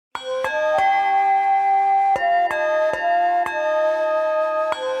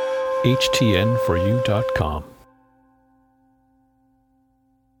HTN4U.com.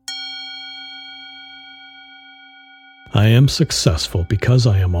 I am successful because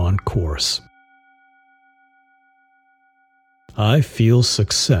I am on course. I feel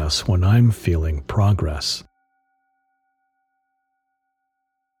success when I'm feeling progress.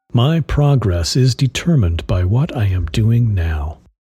 My progress is determined by what I am doing now.